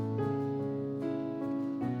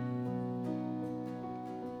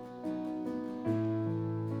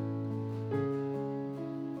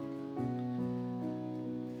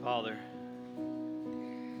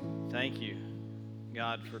Thank you,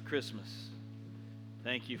 God, for Christmas.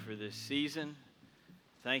 Thank you for this season.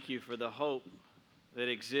 Thank you for the hope that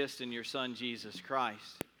exists in your Son, Jesus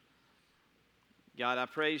Christ. God, I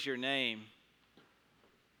praise your name,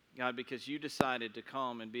 God, because you decided to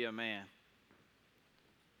come and be a man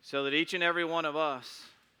so that each and every one of us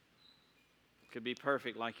could be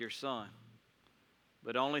perfect like your Son,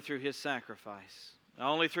 but only through his sacrifice,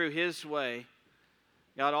 only through his way.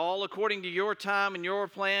 God, all according to your time and your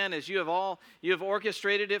plan, as you have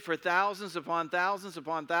orchestrated it for thousands upon thousands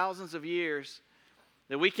upon thousands of years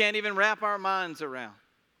that we can't even wrap our minds around.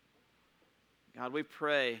 God, we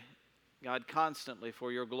pray, God, constantly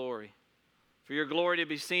for your glory to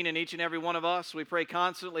be seen in each and every one of us. We pray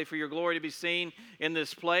constantly for your glory to be seen in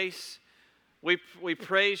this place. We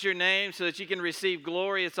praise your name so that you can receive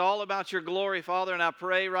glory. It's all about your glory, Father, and I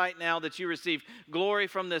pray right now that you receive glory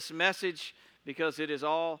from this message, because it is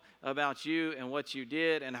all about you and what you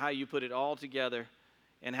did and how you put it all together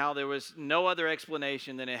and how there was no other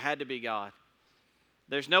explanation than it had to be God.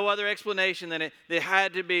 There's no other explanation than it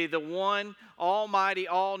had to be the one almighty,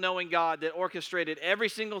 all-knowing God that orchestrated every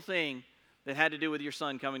single thing that had to do with your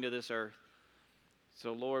Son coming to this earth.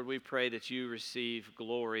 So, Lord, we pray that you receive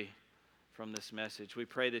glory from this message. We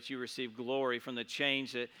pray that you receive glory from the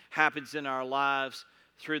change that happens in our lives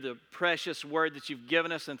through the precious word that you've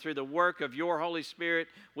given us and through the work of your Holy Spirit.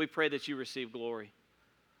 We pray that you receive glory.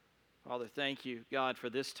 Father, thank you, God, for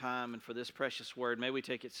this time and for this precious word. May we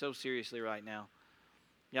take it so seriously right now.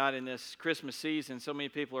 God, in this Christmas season, so many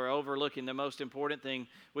people are overlooking the most important thing,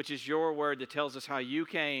 which is your word that tells us how you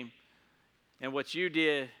came and what you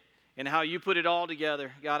did and how you put it all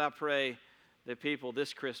together. God, I pray that people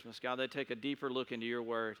this Christmas, God, they take a deeper look into your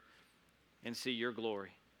word and see your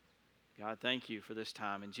glory. God, thank you for this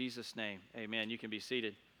time. In Jesus' name, amen. You can be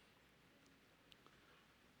seated.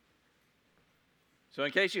 So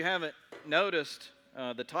in case you haven't noticed,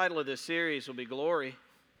 the title of this series will be Glory.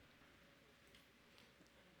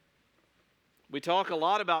 We talk a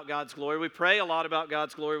lot about God's glory. We pray a lot about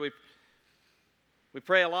God's glory. We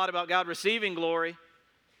pray a lot about God receiving glory,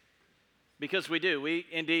 because we do. We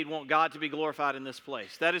indeed want God to be glorified in this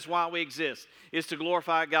place. That is why we exist, is to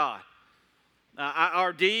glorify God.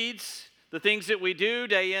 Our deeds, the things that we do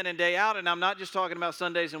day in and day out, and I'm not just talking about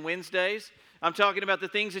Sundays and Wednesdays. I'm talking about the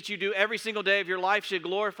things that you do every single day of your life should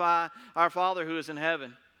glorify our Father who is in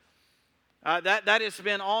heaven. That has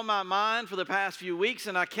been on my mind for the past few weeks,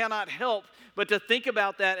 and I cannot help but to think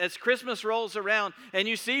about that as Christmas rolls around and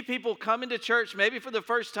you see people coming to church maybe for the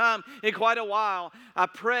first time in quite a while. I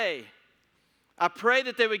pray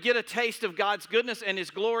that they would get a taste of God's goodness and his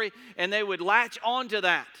glory, and they would latch onto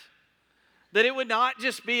that. That it would not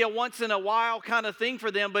just be a once in a while kind of thing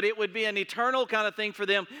for them, but it would be an eternal kind of thing for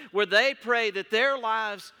them, where they pray that their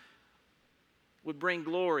lives would bring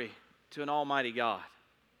glory to an almighty God.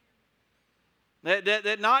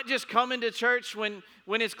 That not just coming to church when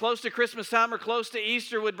it's close to Christmas time or close to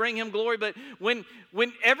Easter would bring him glory, but when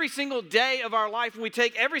every single day of our life, when we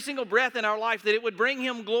take every single breath in our life, that it would bring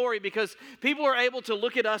him glory, because people are able to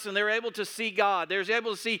look at us and they're able to see God. They're able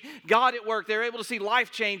to see God at work. They're able to see life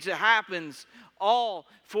change that happens all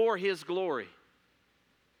for his glory.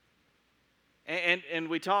 And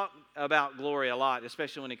we talk about glory a lot,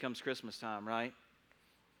 especially when it comes Christmas time, right?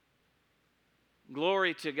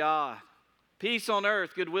 Glory to God. Peace on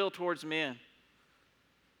earth, goodwill towards men,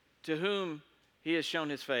 to whom he has shown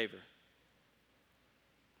his favor.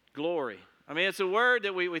 Glory. I mean, it's a word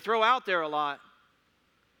that we throw out there a lot.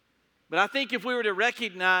 But I think if we were to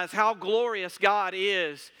recognize how glorious God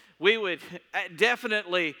is, we would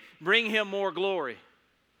definitely bring him more glory.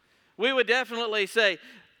 We would definitely say,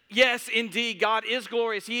 yes, indeed, God is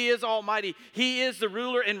glorious. He is almighty. He is the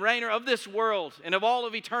ruler and reigner of this world and of all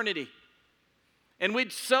of eternity. And we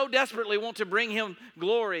so desperately want to bring him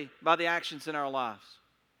glory by the actions in our lives.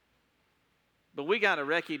 But we got to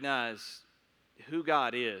recognize who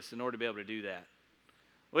God is in order to be able to do that.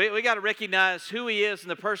 We got to recognize who he is in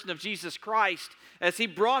the person of Jesus Christ, as he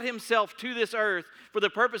brought himself to this earth for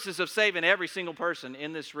the purposes of saving every single person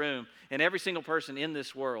in this room and every single person in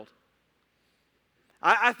this world.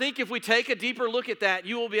 I think if we take a deeper look at that,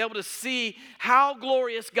 you will be able to see how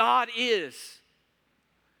glorious God is.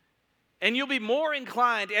 And you'll be more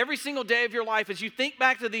inclined every single day of your life, as you think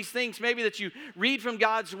back to these things maybe that you read from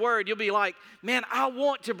God's word, you'll be like, man, I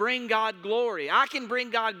want to bring God glory. I can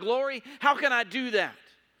bring God glory. How can I do that?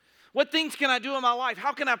 What things can I do in my life?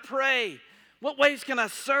 How can I pray? What ways can I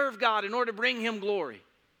serve God in order to bring him glory?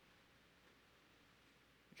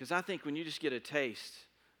 Because I think when you just get a taste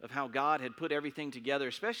of how God had put everything together,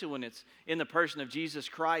 especially when it's in the person of Jesus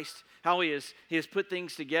Christ, how He has put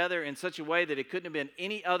things together in such a way that it couldn't have been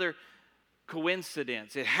any other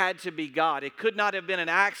coincidence. It had to be God. It could not have been an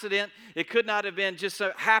accident. It could not have been just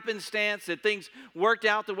a happenstance that things worked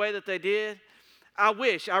out the way that they did. I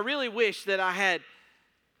really wish that I had.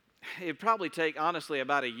 It'd probably take, honestly,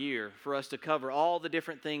 about a year for us to cover all the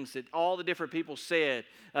different things that all the different people said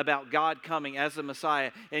about God coming as the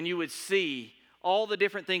Messiah, and you would see all the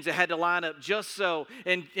different things that had to line up just so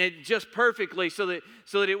and just perfectly so that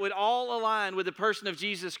it would all align with the person of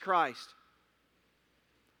Jesus Christ.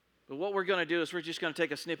 But what we're going to do is we're just going to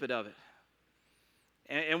take a snippet of it,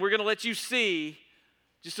 and we're going to let you see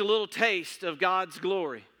just a little taste of God's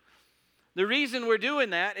glory. The reason we're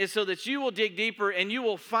doing that is so that you will dig deeper and you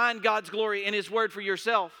will find God's glory in His Word for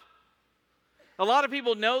yourself. A lot of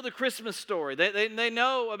people know the Christmas story. They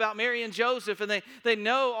know about Mary and Joseph, and they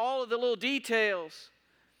know all of the little details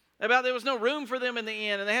about there was no room for them in the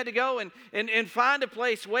inn, and they had to go and find a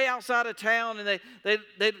place way outside of town, and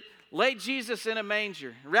they laid Jesus in a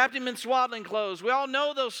manger, wrapped Him in swaddling clothes. We all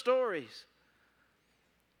know those stories.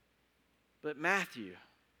 But Matthew,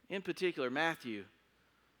 in particular,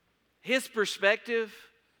 his perspective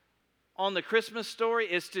on the Christmas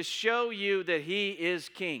story is to show you that He is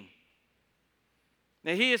King.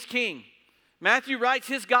 Now, He is King. Matthew writes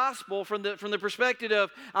his gospel from the perspective of,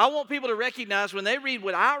 I want people to recognize when they read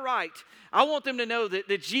what I write, I want them to know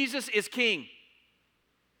that Jesus is King.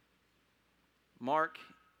 Mark,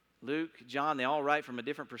 Luke, John, they all write from a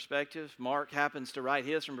different perspective. Mark happens to write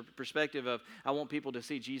his from a perspective of, I want people to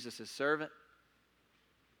see Jesus as servant.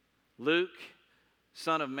 Luke,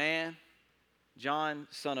 Son of Man. John,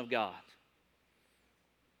 Son of God.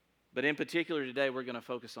 But in particular today, we're going to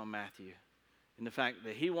focus on Matthew and the fact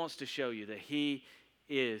that he wants to show you that He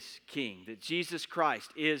is King, that Jesus Christ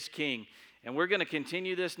is King. And we're going to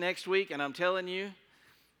continue this next week, and I'm telling you,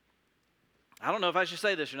 I don't know if I should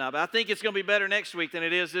say this or not, but I think it's going to be better next week than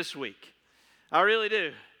it is this week. I really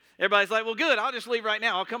do. Everybody's like, well, good, I'll just leave right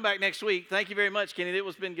now. I'll come back next week. Thank you very much, Kenny. It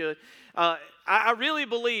was been good. I really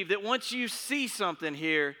believe that once you see something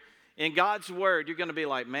here in God's Word, you're going to be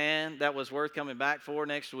like, man, that was worth coming back for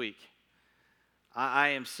next week. I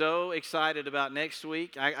am so excited about next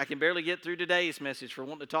week. I can barely get through today's message for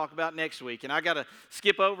wanting to talk about next week. And I got to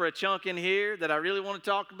skip over a chunk in here that I really want to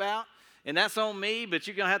talk about. And that's on me, but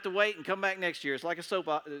you're going to have to wait and come back next year. It's like a soap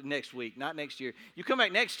next week, not next year. You come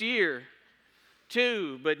back next year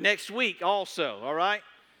too, but next week also, all right?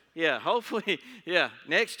 Yeah, hopefully, yeah,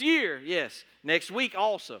 next year, yes, next week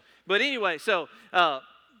also. But anyway, so,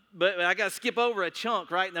 but I got to skip over a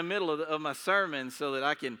chunk right in the middle of my sermon so that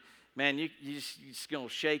I can, man, you're just going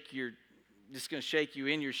to shake you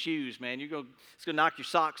in your shoes, man. It's going to knock your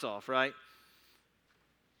socks off, right?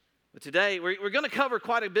 But today, we're going to cover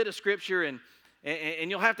quite a bit of Scripture,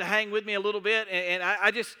 and you'll have to hang with me a little bit, and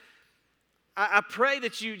I pray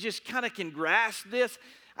that you just kind of can grasp this.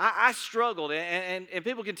 I struggled, and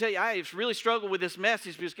people can tell you, I really struggled with this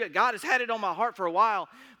message because God has had it on my heart for a while,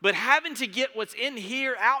 but having to get what's in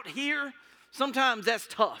here out here, sometimes that's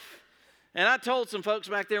tough. And I told some folks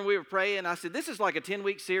back there when we were praying, I said, this is like a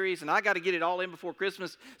 10-week series, and I got to get it all in before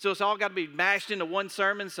Christmas, so it's all got to be mashed into one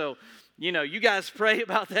sermon, so, you guys pray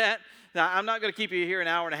about that. Now, I'm not going to keep you here an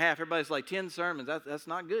hour and a half. Everybody's like, 10 sermons. That's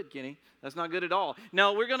not good, Kenny. That's not good at all.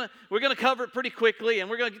 No, we're gonna cover it pretty quickly, and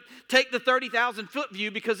we're going to take the 30,000-foot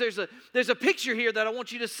view because there's a picture here that I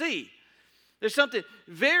want you to see. There's something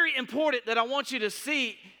very important that I want you to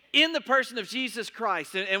see in the person of Jesus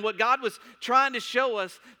Christ and what God was trying to show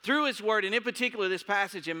us through His Word, and in particular this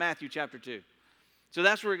passage in Matthew chapter 2. So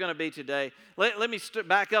that's where we're going to be today. Let me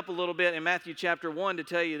back up a little bit in Matthew chapter 1 to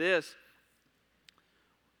tell you this.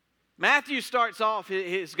 Matthew starts off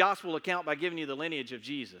his gospel account by giving you the lineage of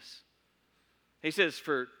Jesus. He says,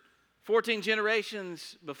 for 14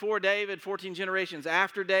 generations before David, 14 generations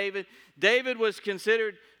after David, David was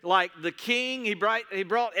considered like the king. He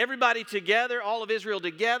brought everybody together, all of Israel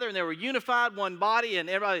together, and they were unified, one body, and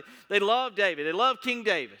everybody, they loved David. They loved King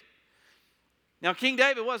David. Now, King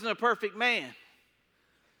David wasn't a perfect man.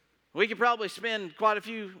 We could probably spend quite a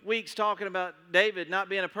few weeks talking about David not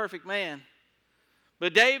being a perfect man.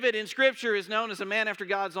 But David in Scripture is known as a man after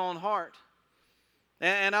God's own heart.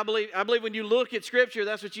 And I believe when you look at Scripture,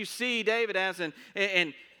 that's what you see David as.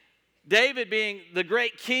 And David being the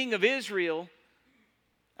great king of Israel,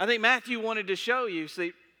 I think Matthew wanted to show you,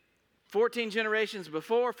 see, 14 generations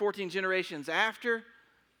before, 14 generations after,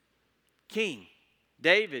 king.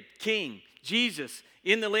 David, king. Jesus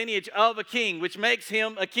in the lineage of a king, which makes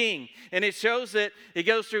him a king. And it shows that it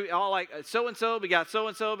goes through all like so-and-so begot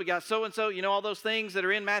so-and-so begot so-and-so. You know all those things that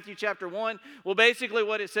are in Matthew chapter 1? Well, basically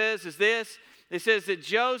what it says is this. It says that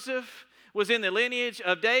Joseph was in the lineage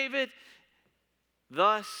of David.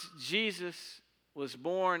 Thus, Jesus was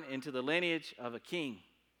born into the lineage of a king.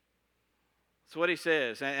 That's what he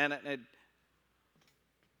says. And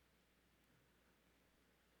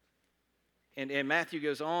Matthew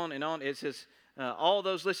goes on and on. It says, all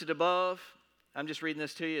those listed above, I'm just reading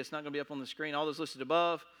this to you. It's not going to be up on the screen. All those listed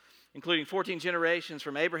above, including 14 generations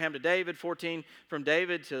from Abraham to David, 14 from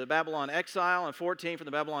David to the Babylon exile, and 14 from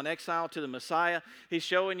the Babylon exile to the Messiah. He's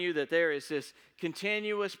showing you that there is this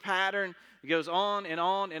continuous pattern that goes on and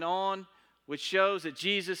on and on, which shows that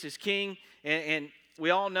Jesus is king. And we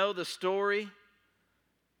all know the story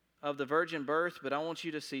of the virgin birth, but I want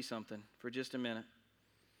you to see something for just a minute.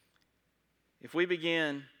 If we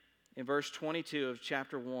begin in verse 22 of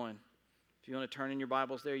chapter 1, if you want to turn in your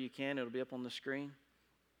Bibles there, you can. It'll be up on the screen.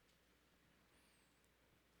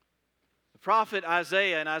 The prophet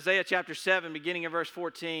Isaiah, in Isaiah chapter 7, beginning in verse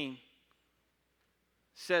 14,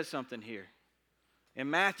 says something here. And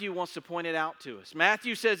Matthew wants to point it out to us.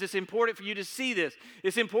 Matthew says it's important for you to see this.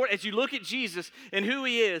 It's important as you look at Jesus and who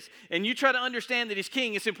he is, and you try to understand that he's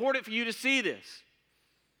king, it's important for you to see this.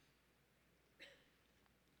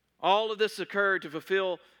 All of this occurred to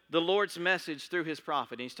fulfill the Lord's message through his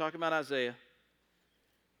prophet. And he's talking about Isaiah.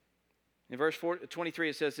 In verse 23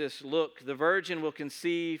 it says this, look, the virgin will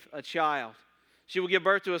conceive a child. She will give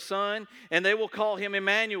birth to a son, and they will call him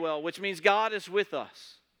Emmanuel, which means God is with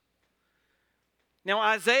us. Now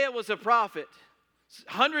Isaiah was a prophet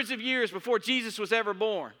hundreds of years before Jesus was ever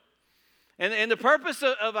born. And the purpose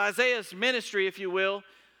of Isaiah's ministry, if you will,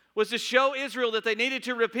 was to show Israel that they needed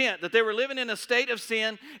to repent, that they were living in a state of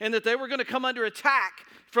sin, and that they were going to come under attack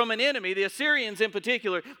from an enemy, the Assyrians in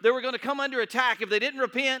particular. They were going to come under attack if they didn't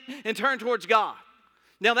repent and turn towards God.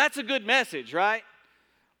 Now that's a good message, right?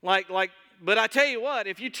 But I tell you what,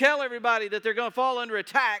 if you tell everybody that they're going to fall under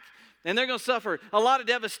attack and they're going to suffer a lot of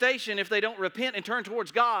devastation if they don't repent and turn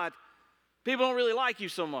towards God, people don't really like you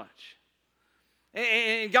so much.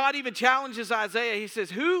 And God even challenges Isaiah. He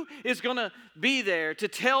says, who is going to be there to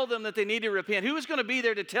tell them that they need to repent? Who is going to be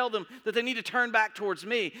there to tell them that they need to turn back towards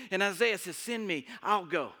me? And Isaiah says, send me, I'll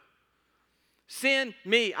go. Send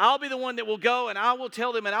me. I'll be the one that will go, and I will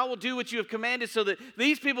tell them, and I will do what you have commanded so that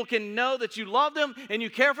these people can know that you love them and you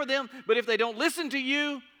care for them. But if they don't listen to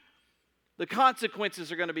you, the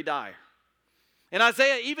consequences are going to be dire. And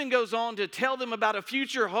Isaiah even goes on to tell them about a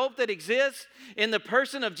future hope that exists in the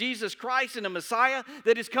person of Jesus Christ and the Messiah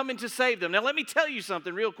that is coming to save them. Now let me tell you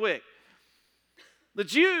something real quick. The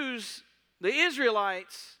Jews, the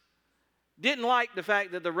Israelites, didn't like the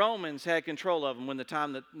fact that the Romans had control of them when the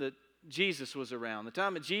time that Jesus was around. The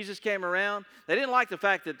time that Jesus came around, they didn't like the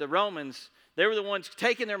fact that the Romans, they were the ones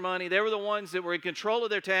taking their money. They were the ones that were in control of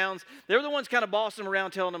their towns. They were the ones kind of bossing them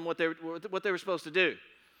around, telling them what they were supposed to do.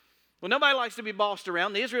 Well, nobody likes to be bossed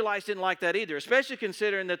around. The Israelites didn't like that either, especially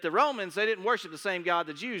considering that the Romans, they didn't worship the same God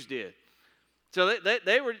the Jews did. So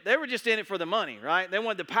they were just in it for the money, right? They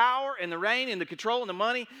wanted the power and the reign and the control and the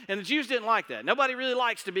money, and the Jews didn't like that. Nobody really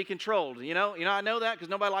likes to be controlled, you know. I know that because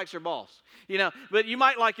nobody likes their boss, But you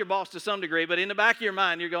might like your boss to some degree, but in the back of your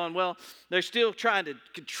mind, you're going, well, they're still trying to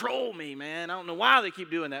control me, man. I don't know why they keep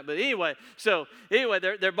doing that. But anyway,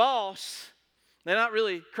 their boss, they're not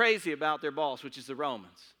really crazy about their boss, which is the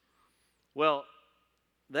Romans. Well,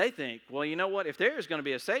 they think, well, you know what? If there is going to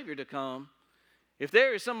be a Savior to come, if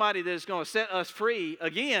there is somebody that is going to set us free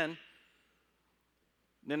again,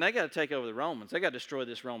 then they got to take over the Romans. They got to destroy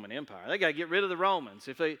this Roman Empire. They got to get rid of the Romans.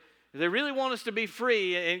 If they really want us to be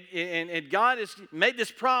free, and God has made this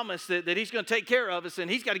promise that he's going to take care of us, then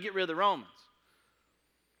he's got to get rid of the Romans.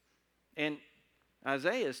 And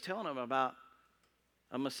Isaiah is telling them about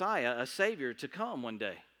a Messiah, a Savior to come one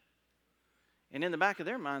day. And in the back of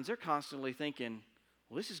their minds, they're constantly thinking,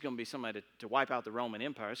 well, this is going to be somebody to wipe out the Roman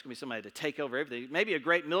Empire. It's going to be somebody to take over everything. Maybe a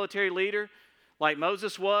great military leader like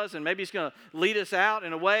Moses was, and maybe he's going to lead us out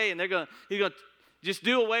in a way, and he's going to just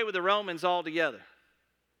do away with the Romans altogether.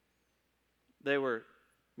 They were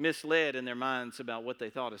misled in their minds about what they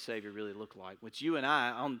thought a Savior really looked like, which you and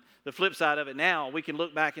I, on the flip side of it now, we can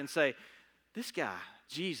look back and say, this guy,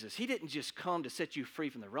 Jesus, he didn't just come to set you free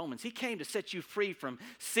from the Romans. He came to set you free from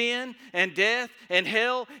sin and death and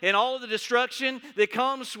hell and all of the destruction that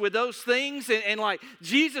comes with those things. And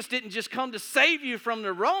Jesus didn't just come to save you from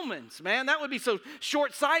the Romans, man. That would be so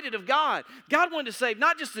short-sighted of God. God wanted to save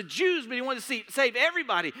not just the Jews, but he wanted to save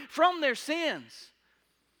everybody from their sins.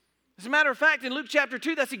 As a matter of fact, in Luke chapter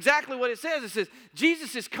 2, that's exactly what it says. It says,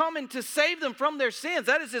 Jesus is coming to save them from their sins.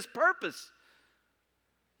 That is his purpose.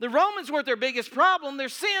 The Romans weren't their biggest problem, their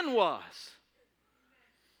sin was.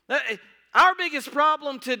 Our biggest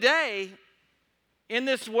problem today in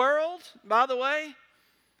this world, by the way,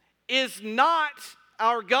 is not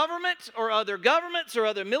our government or other governments or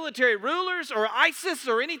other military rulers or ISIS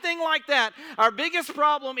or anything like that. Our biggest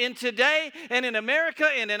problem in today and in America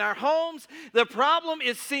and in our homes, the problem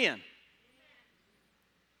is sin.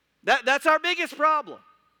 That's our biggest problem.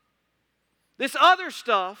 This other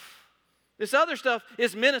stuff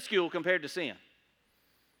is minuscule compared to sin.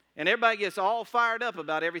 And everybody gets all fired up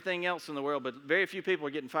about everything else in the world, but very few people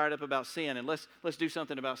are getting fired up about sin. And let's do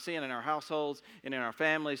something about sin in our households and in our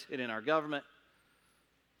families and in our government.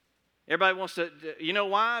 Everybody wants to, you know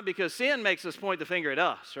why? Because sin makes us point the finger at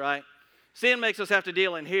us, right? Sin makes us have to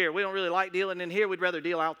deal in here. We don't really like dealing in here. We'd rather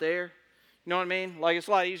deal out there. You know what I mean? Like it's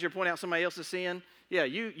a lot easier to point out somebody else's sin. Yeah,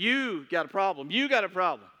 you got a problem. You got a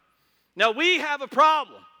problem. Now we have a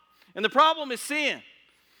problem, and the problem is sin.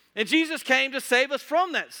 And Jesus came to save us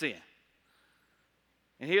from that sin.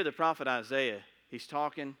 And here the prophet Isaiah, he's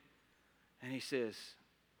talking, and he says,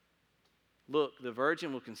 look, the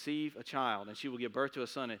virgin will conceive a child, and she will give birth to a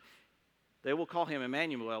son. And they will call him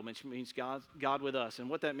Emmanuel, which means God with us. And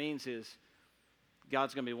what that means is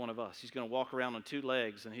God's going to be one of us. He's going to walk around on two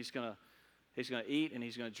legs, and he's going to eat, and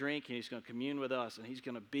he's going to drink, and he's going to commune with us, and he's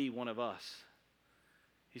going to be one of us.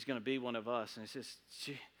 He's going to be one of us. And he says,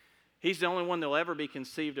 he's the only one that will ever be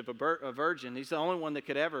conceived of a virgin. He's the only one that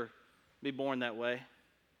could ever be born that way.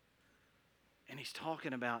 And he's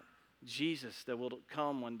talking about Jesus that will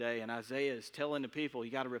come one day. And Isaiah is telling the people, you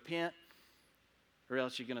got to repent or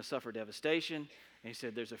else you're going to suffer devastation. And he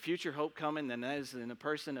said, there's a future hope coming, and that is in the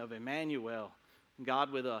person of Emmanuel,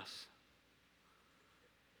 God with us.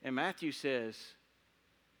 And Matthew says,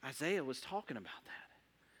 Isaiah was talking about that.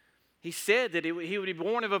 He said that he would be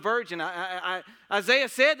born of a virgin. Isaiah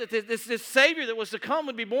said that this Savior that was to come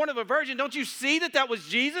would be born of a virgin. Don't you see that was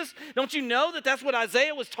Jesus? Don't you know that that's what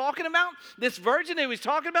Isaiah was talking about? This virgin that he was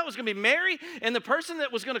talking about was going to be Mary, and the person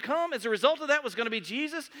that was going to come as a result of that was going to be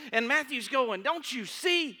Jesus. And Matthew's going, don't you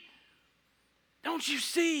see? Don't you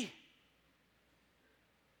see?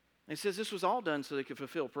 And he says this was all done so they could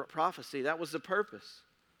fulfill prophecy. That was the purpose.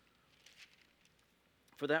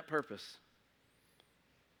 For that purpose.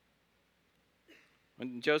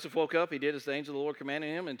 When Joseph woke up, he did as the angel of the Lord commanded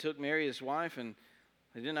him and took Mary his wife, and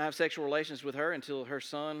he did not have sexual relations with her until her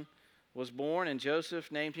son was born, and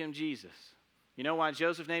Joseph named him Jesus. You know why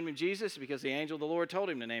Joseph named him Jesus? Because the angel of the Lord told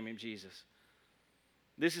him to name him Jesus.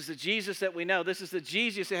 This is the Jesus that we know. This is the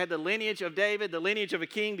Jesus that had the lineage of David, the lineage of a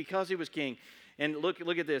king because he was king. And look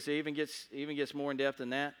at this. It even gets more in depth than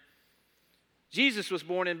that. Jesus was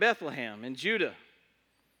born in Bethlehem in Judah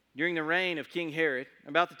during the reign of King Herod,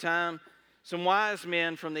 about the time some wise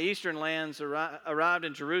men from the eastern lands arrived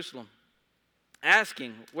in Jerusalem,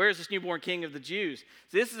 asking, where is this newborn king of the Jews?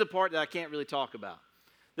 So this is the part that I can't really talk about.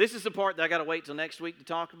 This is the part that I got to wait till next week to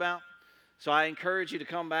talk about. So I encourage you to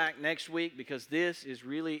come back next week because this is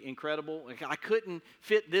really incredible. I couldn't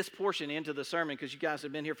fit this portion into the sermon because you guys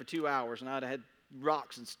have been here for 2 hours, and I'd have had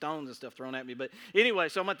rocks and stones and stuff thrown at me. But anyway,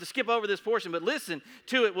 so I'm going to skip over this portion, but listen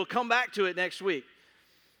to it. We'll come back to it next week.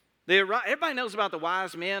 Everybody knows about the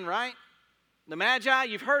wise men, right? The Magi,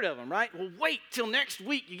 you've heard of them, right? Well, wait till next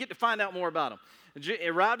week. You get to find out more about them.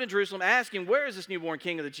 Arrived in Jerusalem asking, where is this newborn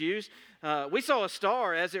king of the Jews? We saw a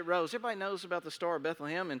star as it rose. Everybody knows about the star of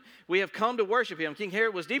Bethlehem, and we have come to worship him. King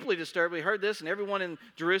Herod was deeply disturbed. We heard this, and everyone in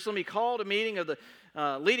Jerusalem, he called a meeting of the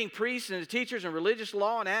leading priests and the teachers in religious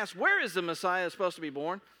law and asked, where is the Messiah supposed to be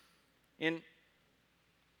born? In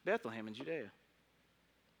Bethlehem in Judea.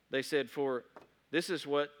 They said, for this is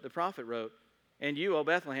what the prophet wrote. And you, O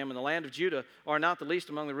Bethlehem, in the land of Judah, are not the least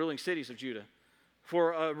among the ruling cities of Judah.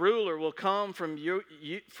 For a ruler will come from you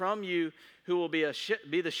who will be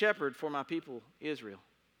the shepherd for my people, Israel.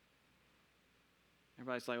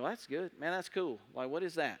 Everybody's like, well, that's good. Man, that's cool. Like, what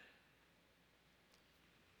is that?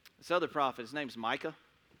 This other prophet, his name's Micah.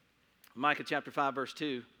 Micah chapter 5, verse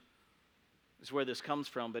 2 is where this comes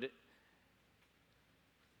from. But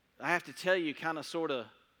I have to tell you kind of sort of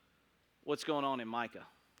what's going on in Micah.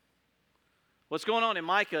 What's going on in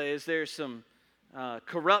Micah is there's some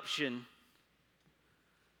corruption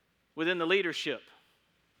within the leadership,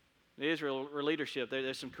 the Israel leadership.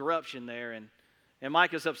 There's some corruption there, and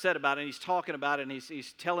Micah's upset about it, and he's talking about it, and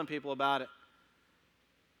he's telling people about it.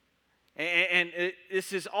 And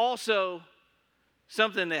this is also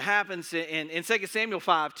something that happens in 2 Samuel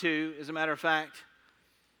 5:2, as a matter of fact,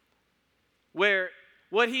 where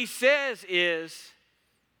what he says is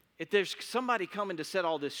if there's somebody coming to set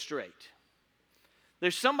all this straight.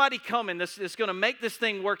 There's somebody coming that's going to make this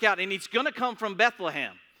thing work out, and he's going to come from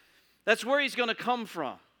Bethlehem. That's where he's going to come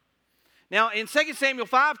from. Now, in 2 Samuel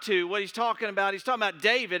 5:2, what he's talking about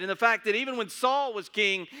David and the fact that even when Saul was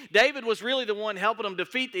king, David was really the one helping him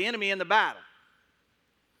defeat the enemy in the battle.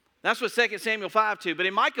 That's what 2 Samuel 5:2. But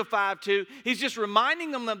in Micah 5:2, he's just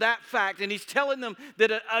reminding them of that fact, and he's telling them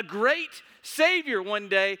that a great Savior one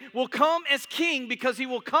day will come as king because he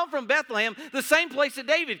will come from Bethlehem, the same place that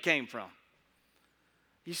David came from.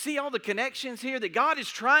 You see all the connections here? That God is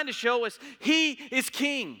trying to show us he is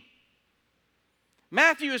king.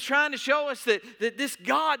 Matthew is trying to show us that this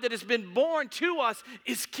God that has been born to us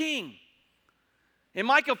is king. In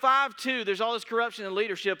Micah 5:2, there's all this corruption in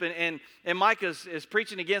leadership, and Micah is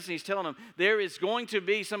preaching against it, and he's telling them there is going to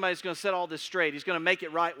be somebody who's going to set all this straight. He's going to make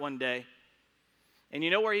it right one day. And you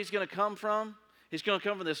know where he's going to come from? He's going to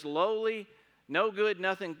come from this lowly, no good,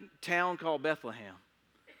 nothing town called Bethlehem.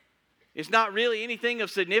 It's not really anything of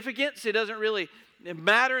significance. It doesn't really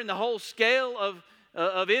matter in the whole scale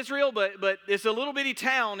of Israel, but it's a little bitty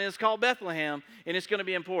town, and it's called Bethlehem, and it's going to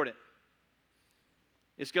be important.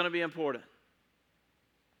 It's going to be important.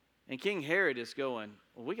 And King Herod is going,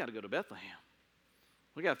 well, we got to go to Bethlehem.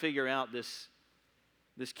 We got to figure out this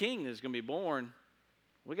king that's going to be born.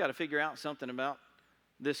 We got to figure out something about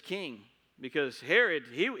this king, because Herod,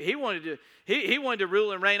 he wanted to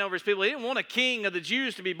rule and reign over his people. He didn't want a king of the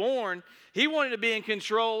Jews to be born. He wanted to be in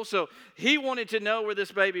control, so he wanted to know where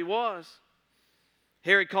this baby was.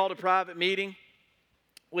 Herod called a private meeting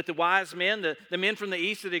with the wise men, the men from the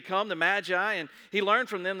east that had come, the Magi, and he learned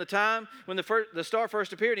from them the time when the star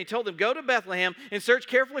first appeared, and he told them, go to Bethlehem and search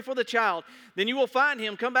carefully for the child. Then you will find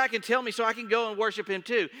him. Come back and tell me so I can go and worship him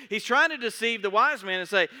too. He's trying to deceive the wise men and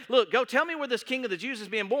say, look, go tell me where this king of the Jews is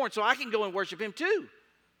being born so I can go and worship him too.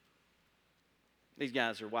 These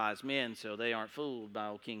guys are wise men, so they aren't fooled by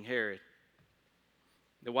old King Herod.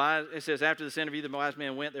 It says, after this interview, the wise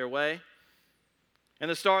men went their way. And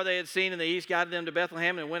the star they had seen in the east guided them to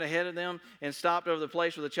Bethlehem and went ahead of them and stopped over the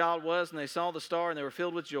place where the child was. And they saw the star and they were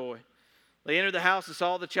filled with joy. They entered the house and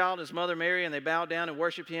saw the child and his mother Mary, and they bowed down and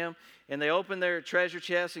worshiped him. And they opened their treasure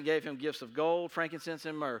chests and gave him gifts of gold, frankincense,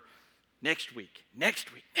 and myrrh. Next week.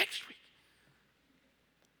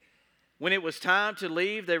 When it was time to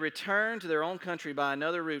leave, they returned to their own country by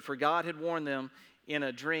another route, for God had warned them in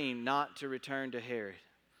a dream not to return to Herod.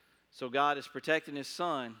 So God is protecting his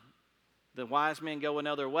son. The wise men go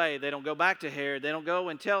another way. They don't go back to Herod. They don't go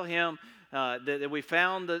and tell him that we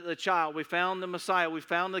found the child, we found the Messiah, we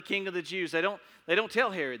found the King of the Jews. They don't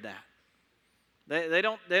tell Herod that. They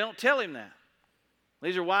don't tell him that.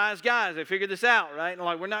 These are wise guys. They figured this out, right? And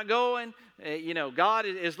like, we're not going. God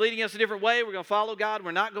is leading us a different way. We're going to follow God.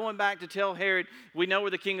 We're not going back to tell Herod we know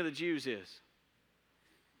where the King of the Jews is.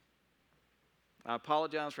 I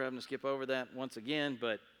apologize for having to skip over that once again,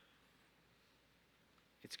 but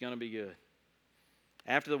it's going to be good.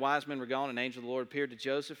 After the wise men were gone, an angel of the Lord appeared to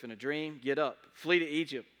Joseph in a dream. Get up, flee to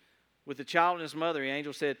Egypt with the child and his mother. The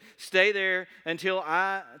angel said, stay there until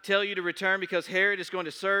I tell you to return, because Herod is going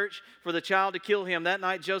to search for the child to kill him. That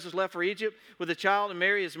night Joseph left for Egypt with the child and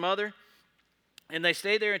Mary his mother, and they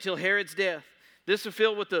stayed there until Herod's death. This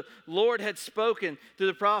fulfilled what the Lord had spoken to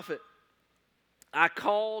the prophet. I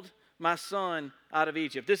called my son out of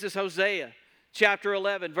Egypt. This is Hosea chapter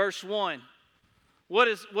 11, verse 1. What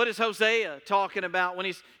is Hosea talking about when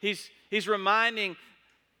he's reminding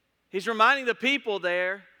the people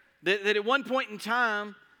there that at one point in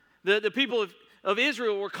time the people of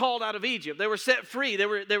Israel were called out of Egypt. They were set free. They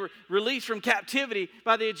were released from captivity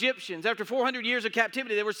by the Egyptians. After 400 years of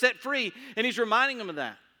captivity, they were set free, and he's reminding them of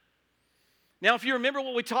that. Now, if you remember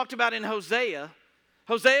what we talked about in Hosea,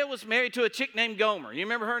 Hosea was married to a chick named Gomer. You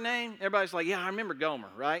remember her name? Everybody's like, yeah, I remember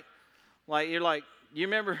Gomer, right? Like, you're like, you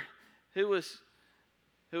remember who was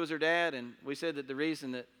her dad? And we said that the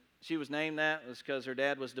reason that she was named that was because her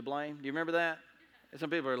dad was to blame. Do you remember that? Some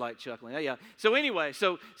people are like chuckling. Oh, yeah. So anyway,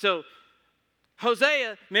 so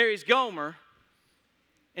Hosea marries Gomer,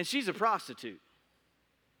 and she's a prostitute.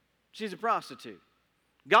 She's a prostitute.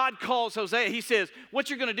 God calls Hosea. He says, what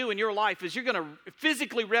you're going to do in your life is you're going to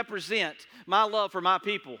physically represent my love for my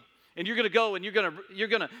people. And you're going to go and you're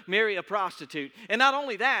going to marry a prostitute. And not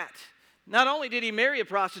only that, not only did he marry a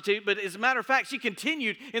prostitute, but as a matter of fact, she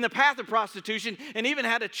continued in the path of prostitution and even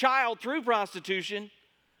had a child through prostitution.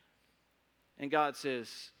 And God says,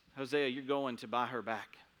 Hosea, you're going to buy her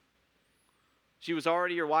back. She was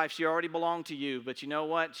already your wife. She already belonged to you. But you know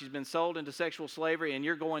what? She's been sold into sexual slavery, and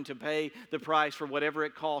you're going to pay the price for whatever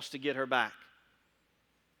it costs to get her back.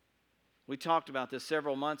 We talked about this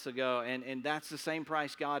several months ago, and that's the same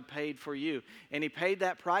price God paid for you. And He paid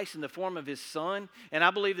that price in the form of His Son. And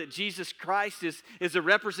I believe that Jesus Christ is a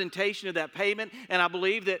representation of that payment. And I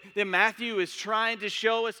believe that Matthew is trying to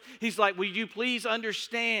show us, he's like, will you please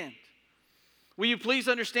understand? Will you please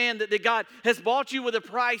understand that God has bought you with a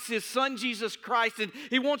price, His Son Jesus Christ, and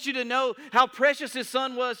He wants you to know how precious His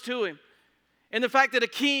Son was to Him. And the fact that a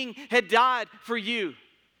king had died for you.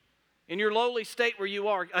 In your lowly state where you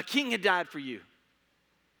are, a king had died for you.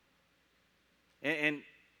 And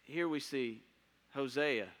here we see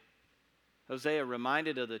Hosea. Hosea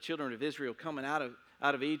reminded of the children of Israel coming out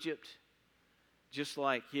of Egypt, just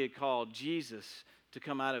like he had called Jesus to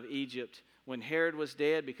come out of Egypt when Herod was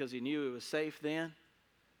dead because he knew it was safe then.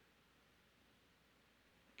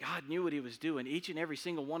 God knew what He was doing each and every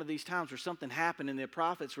single one of these times where something happened and the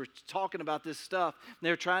prophets were talking about this stuff. And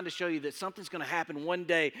they're trying to show you that something's going to happen one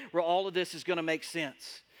day where all of this is going to make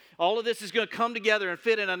sense. All of this is going to come together and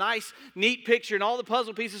fit in a nice, neat picture, and all the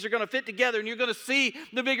puzzle pieces are going to fit together, and you're going to see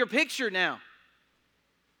the bigger picture now.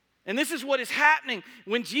 And this is what is happening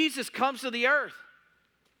when Jesus comes to the earth.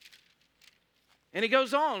 And He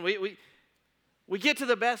goes on. We get to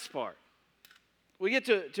the best part. We get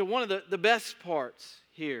to one of the best parts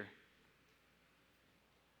here.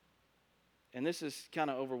 And this is kind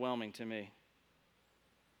of overwhelming to me.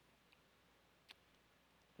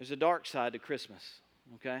 There's a dark side to Christmas,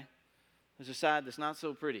 okay? There's a side that's not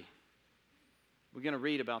so pretty. We're going to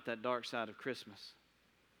read about that dark side of Christmas.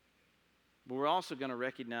 But we're also going to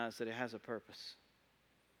recognize that it has a purpose.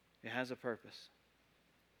 It has a purpose.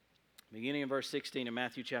 Beginning in verse 16 of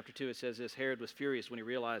Matthew chapter 2, it says this: Herod was furious when he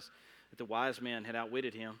realized that the wise men had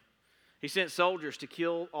outwitted him. He sent soldiers to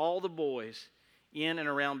kill all the boys in and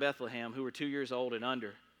around Bethlehem who were 2 years old and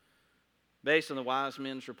under, based on the wise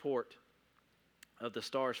men's report of the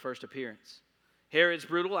star's first appearance. Herod's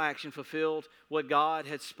brutal action fulfilled what God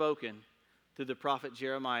had spoken through the prophet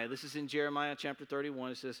Jeremiah. This is in Jeremiah chapter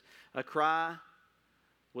 31. It says, a cry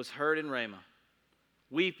was heard in Ramah,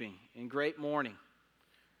 weeping in great mourning.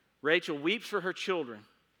 Rachel weeps for her children,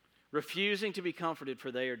 refusing to be comforted,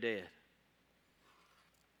 for they are dead.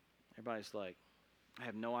 Everybody's like, I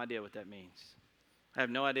have no idea what that means. I have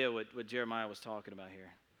no idea what Jeremiah was talking about here.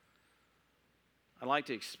 I'd like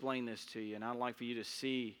to explain this to you, and I'd like for you to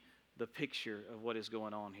see the picture of what is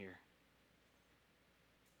going on here.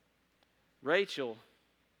 Rachel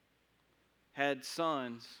had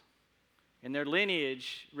sons, and their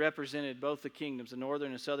lineage represented both the kingdoms, the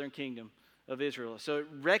northern and southern kingdom of Israel. So it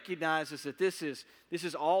recognizes that this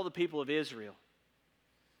is all the people of Israel.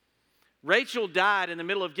 Rachel died in the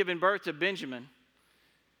middle of giving birth to Benjamin.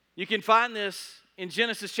 You can find this in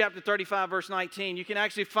Genesis chapter 35, verse 19. You can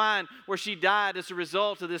actually find where she died as a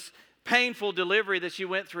result of this painful delivery that she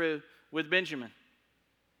went through with Benjamin.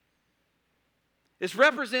 This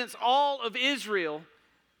represents all of Israel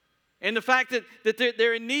and the fact that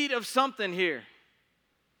they're in need of something here.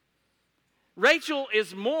 Rachel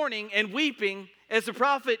is mourning and weeping, as the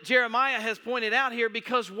prophet Jeremiah has pointed out here,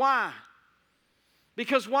 because why?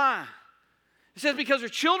 Because why? It says because her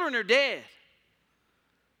children are dead.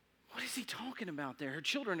 What is he talking about there? Her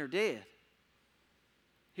children are dead.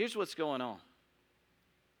 Here's what's going on.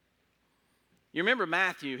 You remember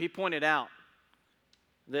Matthew, he pointed out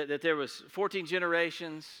that there was 14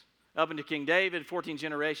 generations up into King David, 14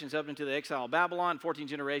 generations up into the exile of Babylon, 14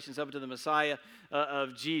 generations up into the Messiah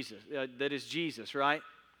of Jesus. That is Jesus, right?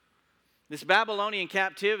 This Babylonian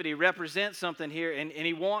captivity represents something here, and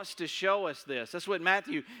he wants to show us this. That's what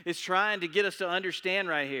Matthew is trying to get us to understand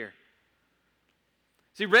right here.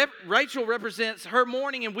 See, Rachel represents her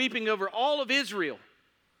mourning and weeping over all of Israel.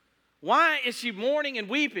 Why is she mourning and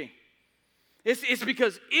weeping? It's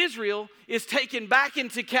because Israel is taken back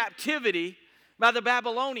into captivity by the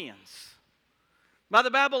Babylonians. By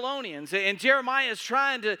the Babylonians. And Jeremiah is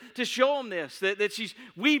trying to show them this, that she's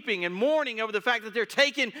weeping and mourning over the fact that they're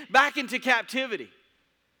taken back into captivity.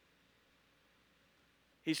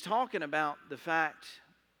 He's talking about the fact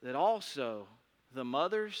that also the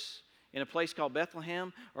mothers in a place called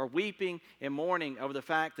Bethlehem are weeping and mourning over the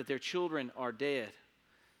fact that their children are dead.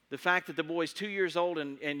 The fact that the boys 2 years old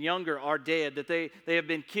and younger are dead, that they have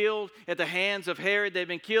been killed at the hands of Herod. They've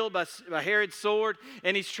been killed by Herod's sword.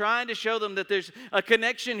 And he's trying to show them that there's a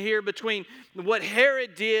connection here between what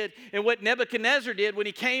Herod did and what Nebuchadnezzar did when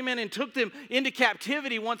he came in and took them into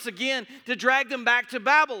captivity once again to drag them back to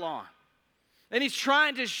Babylon. And he's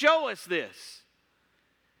trying to show us this.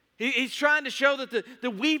 He's trying to show that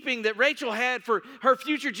the weeping that Rachel had for her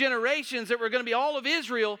future generations that were going to be all of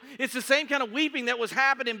Israel, it's the same kind of weeping that was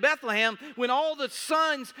happening in Bethlehem when all the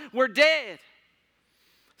sons were dead.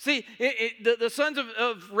 See, the sons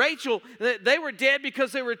of Rachel, they were dead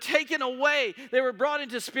because they were taken away. They were brought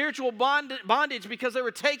into spiritual bondage because they were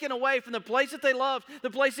taken away from the place that they loved, the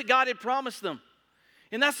place that God had promised them.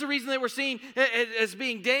 And that's the reason they were seen as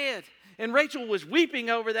being dead. And Rachel was weeping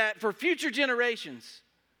over that for future generations.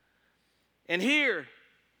 And here,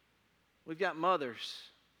 we've got mothers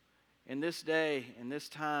in this day, in this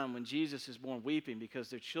time when Jesus is born, weeping because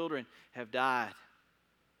their children have died.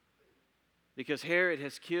 Because Herod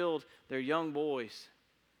has killed their young boys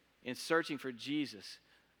in searching for Jesus.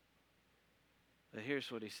 But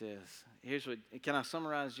here's what he says. Can I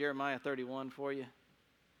summarize Jeremiah 31 for you?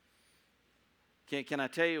 Can I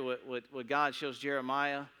tell you what God shows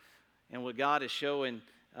Jeremiah and what God is showing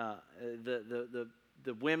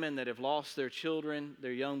the women that have lost their children,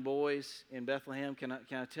 their young boys in Bethlehem? Can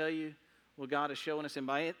I tell you what God is showing us? And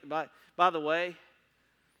by the way,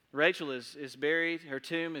 Rachel is buried. Her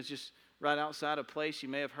tomb is just right outside a place you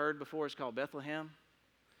may have heard before. It's called Bethlehem.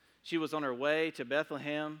 She was on her way to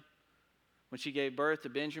Bethlehem when she gave birth to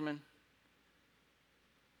Benjamin.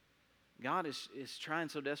 God is trying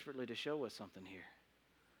so desperately to show us something here.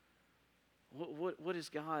 What is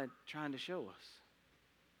God trying to show us?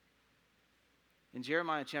 In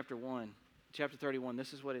Jeremiah chapter 31,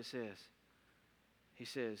 this is what it says. He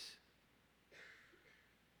says,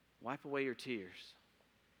 wipe away your tears.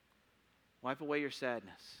 Wipe away your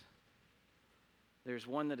sadness. There's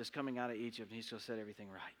one that is coming out of Egypt, and he's going to set everything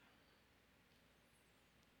right.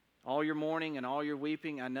 All your mourning and all your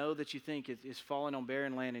weeping, I know that you think it is falling on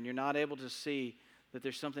barren land, and you're not able to see that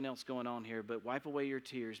there's something else going on here. But wipe away your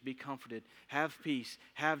tears. Be comforted. Have peace.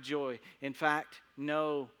 Have joy. In fact,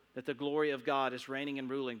 know that the glory of God is reigning and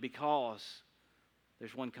ruling because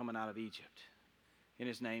there's one coming out of Egypt, and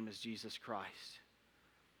his name is Jesus Christ.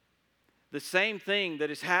 The same thing that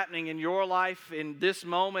is happening in your life in this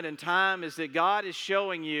moment in time is that God is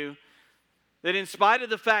showing you that in spite of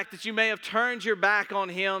the fact that you may have turned your back on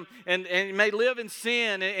Him and may live in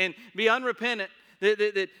sin and be unrepentant,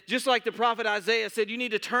 that just like the prophet Isaiah said, you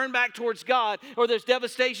need to turn back towards God or there's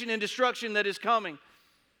devastation and destruction that is coming.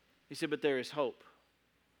 He said, but there is hope.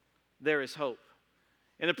 There is hope.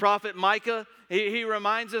 And the prophet Micah, he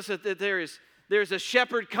reminds us that there's a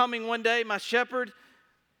shepherd coming one day, my shepherd.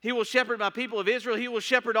 He will shepherd my people of Israel. He will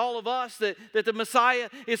shepherd all of us, that the Messiah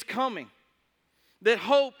is coming, that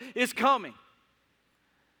hope is coming.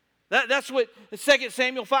 That's what 2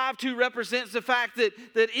 Samuel 5:2 represents, the fact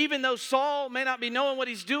that even though Saul may not be knowing what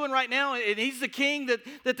he's doing right now, and he's the king,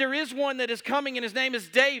 that there is one that is coming, and his name is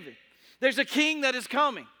David. There's a king that is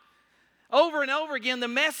coming. Over and over again, the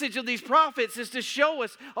message of these prophets is to show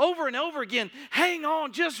us over and over again, hang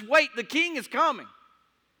on, just wait, the king is coming.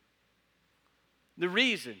 The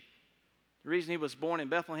reason he was born in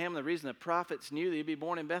Bethlehem, the reason the prophets knew that he'd be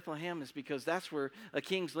born in Bethlehem is because that's where a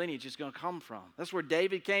king's lineage is going to come from. That's where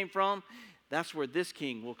David came from. That's where this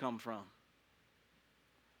king will come from.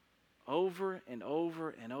 Over and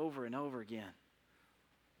over and over and over again.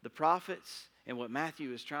 The prophets and what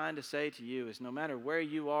Matthew is trying to say to you is no matter where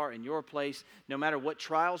you are in your place, no matter what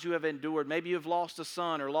trials you have endured, maybe you've lost a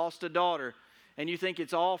son or lost a daughter, and you think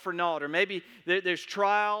it's all for naught. Or maybe there's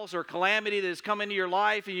trials or calamity that has come into your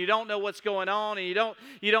life and you don't know what's going on and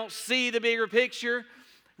you don't see the bigger picture.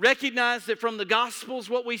 Recognize that from the Gospels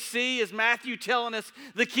what we see is Matthew telling us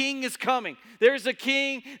the king is coming. There's a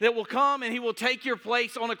king that will come and he will take your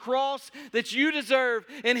place on a cross that you deserve,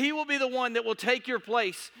 and he will be the one that will take your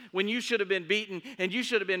place when you should have been beaten and you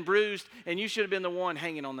should have been bruised and you should have been the one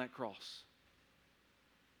hanging on that cross.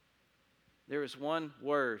 There is one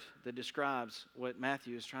word that describes what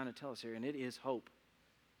Matthew is trying to tell us here, and it is hope.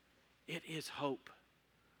 It is hope.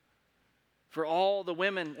 For all the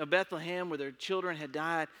women of Bethlehem where their children had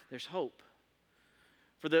died, there's hope.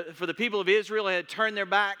 For the people of Israel who had turned their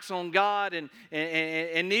backs on God and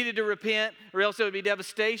needed to repent, or else there would be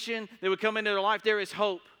devastation that would come into their life, there is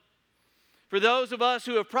hope. For those of us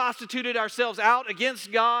who have prostituted ourselves out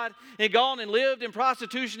against God and gone and lived in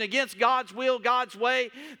prostitution against God's will, God's way,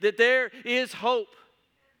 that there is hope.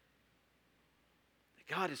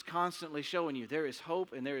 God is constantly showing you there is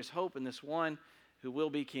hope, and there is hope in this one who will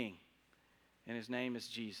be king. And his name is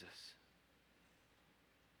Jesus.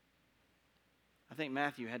 I think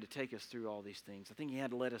Matthew had to take us through all these things. I think he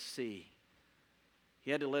had to let us see.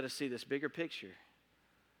 He had to let us see this bigger picture.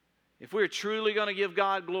 If we're truly going to give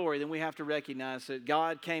God glory, then we have to recognize that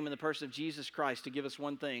God came in the person of Jesus Christ to give us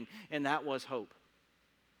one thing, and that was hope.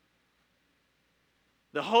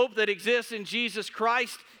 The hope that exists in Jesus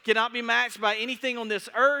Christ cannot be matched by anything on this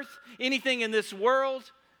earth, anything in this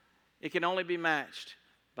world. It can only be matched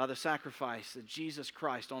by the sacrifice of Jesus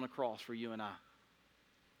Christ on the cross for you and I.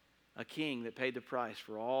 a king that paid the price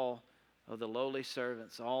for all of the lowly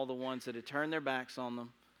servants, all the ones that had turned their backs on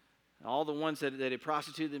them, all the ones that had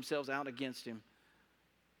prostituted themselves out against him.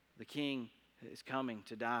 The king is coming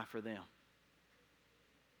to die for them.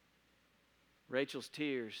 Rachel's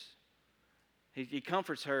tears, he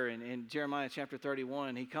comforts her in Jeremiah chapter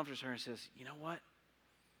 31. He comforts her and says, you know what?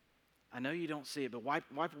 I know you don't see it, but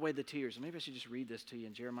wipe away the tears. Maybe I should just read this to you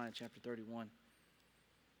in Jeremiah chapter 31.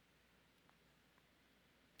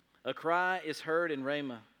 A cry is heard in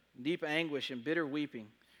Ramah, deep anguish and bitter weeping.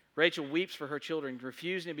 Rachel weeps for her children,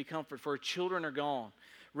 refusing to be comforted, for her children are gone.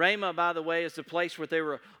 Ramah, by the way, is the place where they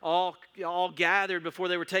were all gathered before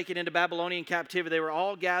they were taken into Babylonian captivity. They were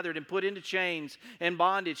all gathered and put into chains and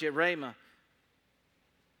bondage at Ramah.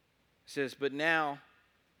 It says, but now,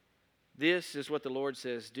 this is what the Lord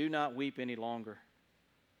says, do not weep any longer,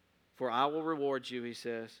 for I will reward you, he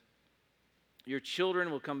says. Your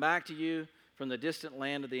children will come back to you from the distant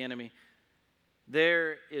land of the enemy.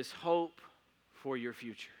 There is hope for your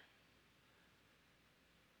future.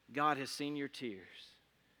 God has seen your tears.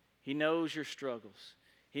 He knows your struggles.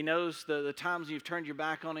 He knows the times you've turned your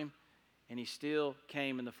back on him, and he still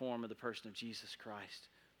came in the form of the person of Jesus Christ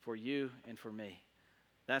for you and for me.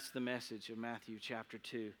 That's the message of Matthew chapter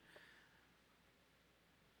 2.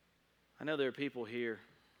 I know there are people here.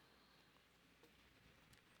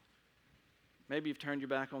 Maybe you've turned your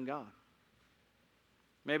back on God.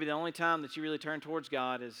 Maybe the only time that you really turn towards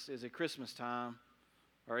God is at Christmas time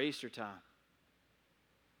or Easter time.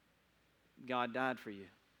 God died for you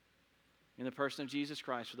in the person of Jesus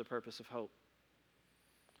Christ for the purpose of hope.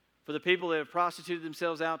 For the people that have prostituted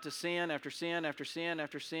themselves out to sin after sin after sin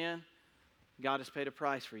after sin, God has paid a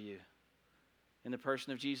price for you in the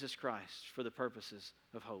person of Jesus Christ for the purposes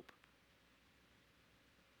of hope.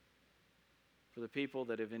 For the people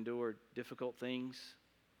that have endured difficult things,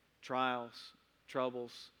 trials,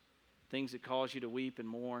 troubles, things that cause you to weep and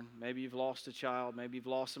mourn. Maybe you've lost a child. Maybe you've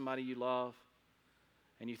lost somebody you love.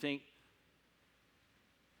 And you think,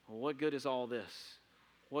 well, what good is all this?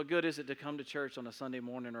 What good is it to come to church on a Sunday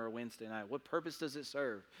morning or a Wednesday night? What purpose does it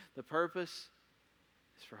serve? The purpose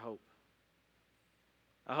is for hope.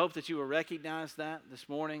 I hope that you will recognize that this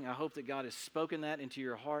morning. I hope that God has spoken that into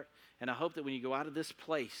your heart. And I hope that when you go out of this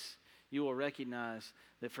place, you will recognize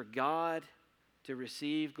that for God to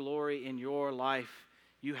receive glory in your life,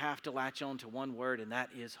 you have to latch on to one word, and that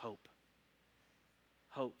is hope.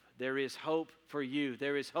 Hope. There is hope for you.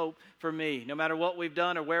 There is hope for me. No matter what we've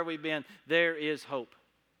done or where we've been, there is hope.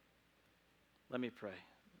 Let me pray.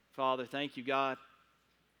 Father, thank you, God.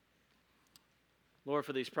 Lord,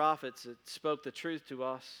 for these prophets that spoke the truth to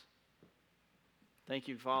us. Thank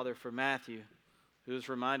you, Father, for Matthew, who has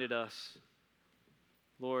reminded us,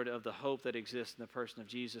 Lord, of the hope that exists in the person of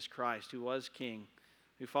Jesus Christ, who was king,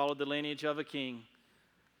 who followed the lineage of a king.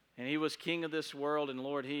 And he was king of this world, and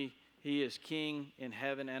Lord, he is king in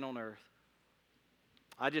heaven and on earth.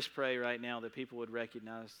 I just pray right now that people would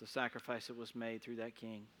recognize the sacrifice that was made through that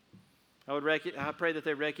king. I pray that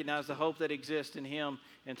they recognize the hope that exists in him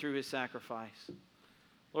and through his sacrifice.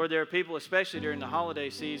 Lord, there are people, especially during the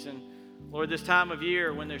holiday season, Lord, this time of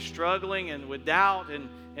year when they're struggling and with doubt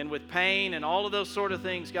and with pain and all of those sort of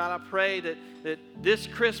things, God, I pray that this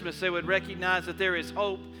Christmas they would recognize that there is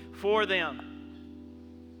hope for them.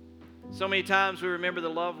 So many times we remember the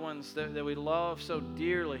loved ones that we love so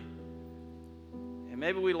dearly, and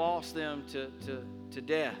maybe we lost them to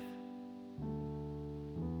death.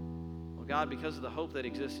 Well, God, because of the hope that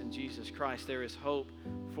exists in Jesus Christ, there is hope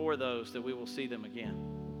for those that we will see them again.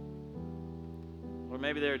 Or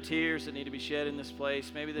maybe there are tears that need to be shed in this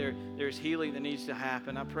place. Maybe there's healing that needs to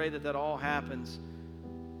happen. I pray that all happens,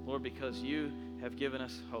 Lord, because you have given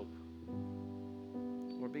us hope.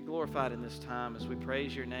 Lord, be glorified in this time as we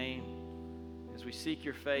praise your name, as we seek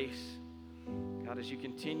your face. God, as you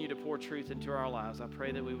continue to pour truth into our lives, I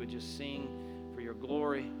pray that we would just sing for your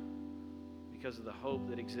glory because of the hope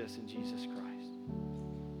that exists in Jesus Christ.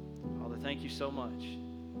 Father, thank you so much.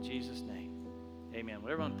 In Jesus' name, amen. Will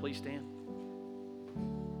everyone please stand?